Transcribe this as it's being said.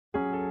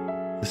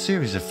The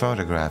series of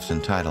photographs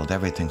entitled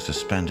Everything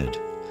Suspended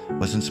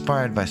was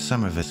inspired by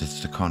summer visits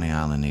to Coney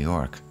Island, New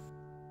York.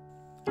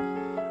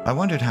 I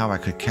wondered how I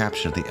could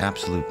capture the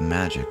absolute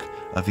magic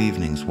of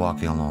evenings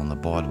walking along the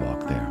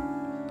boardwalk there.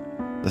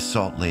 The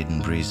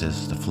salt-laden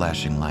breezes, the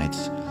flashing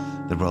lights,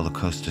 the roller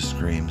coaster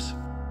screams,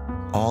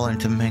 all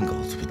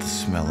intermingled with the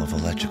smell of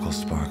electrical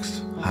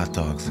sparks, hot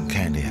dogs, and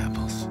candy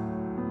apples.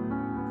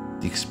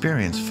 The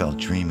experience felt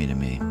dreamy to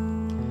me,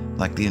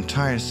 like the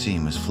entire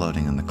scene was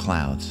floating in the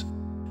clouds,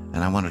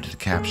 and I wanted to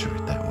capture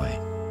it that way.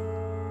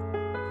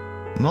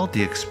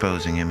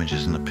 Multi-exposing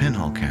images in the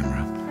pinhole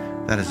camera,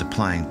 that is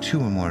applying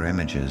two or more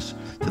images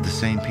to the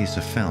same piece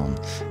of film,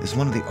 is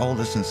one of the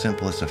oldest and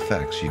simplest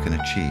effects you can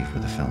achieve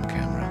with a film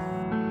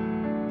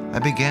camera. I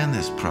began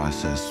this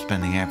process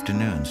spending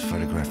afternoons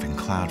photographing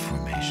cloud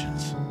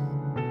formations.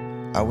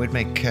 I would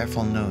make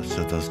careful notes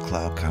of those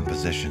cloud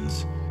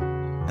compositions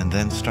and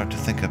then start to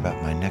think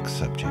about my next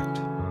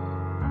subject.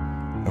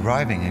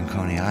 Arriving in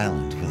Coney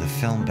Island with a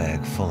film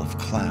bag full of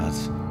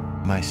clouds,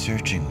 my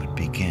searching would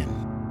begin.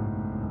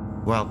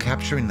 While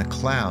capturing the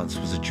clouds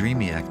was a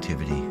dreamy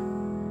activity,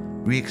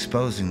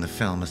 re-exposing the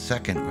film a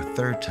second or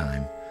third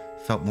time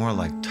felt more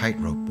like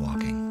tightrope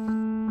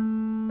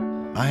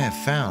walking. I have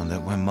found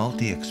that when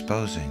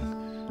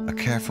multi-exposing, a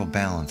careful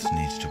balance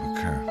needs to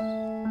occur.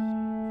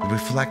 The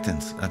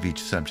reflectance of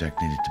each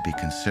subject needed to be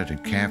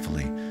considered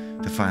carefully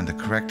to find the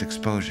correct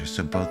exposure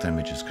so both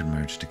images could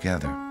merge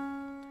together.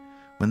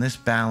 When this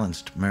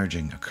balanced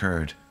merging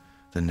occurred,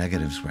 the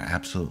negatives were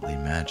absolutely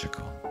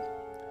magical.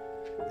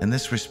 In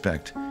this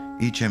respect,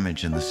 each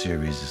image in the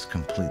series is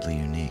completely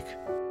unique.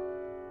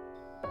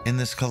 In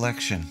this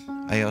collection,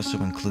 I also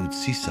include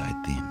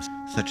seaside themes,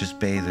 such as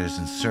bathers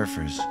and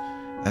surfers,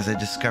 as I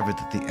discovered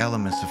that the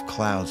elements of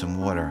clouds and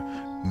water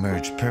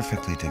merge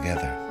perfectly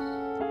together.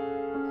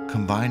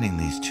 Combining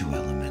these two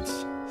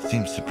elements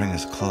seems to bring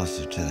us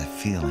closer to the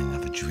feeling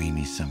of a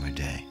dreamy summer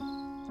day.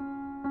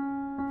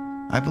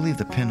 I believe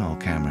the pinhole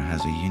camera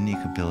has a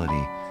unique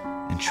ability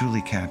in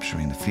truly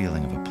capturing the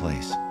feeling of a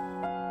place.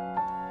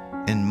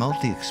 In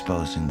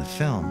multi-exposing the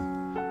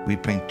film, we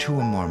bring two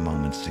or more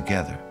moments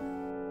together.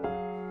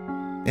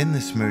 In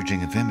this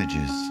merging of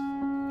images,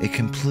 a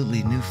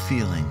completely new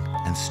feeling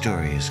and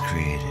story is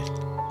created.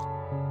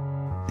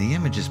 The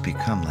images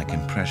become like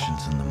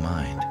impressions in the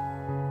mind,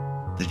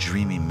 the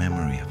dreamy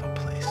memory of a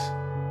place.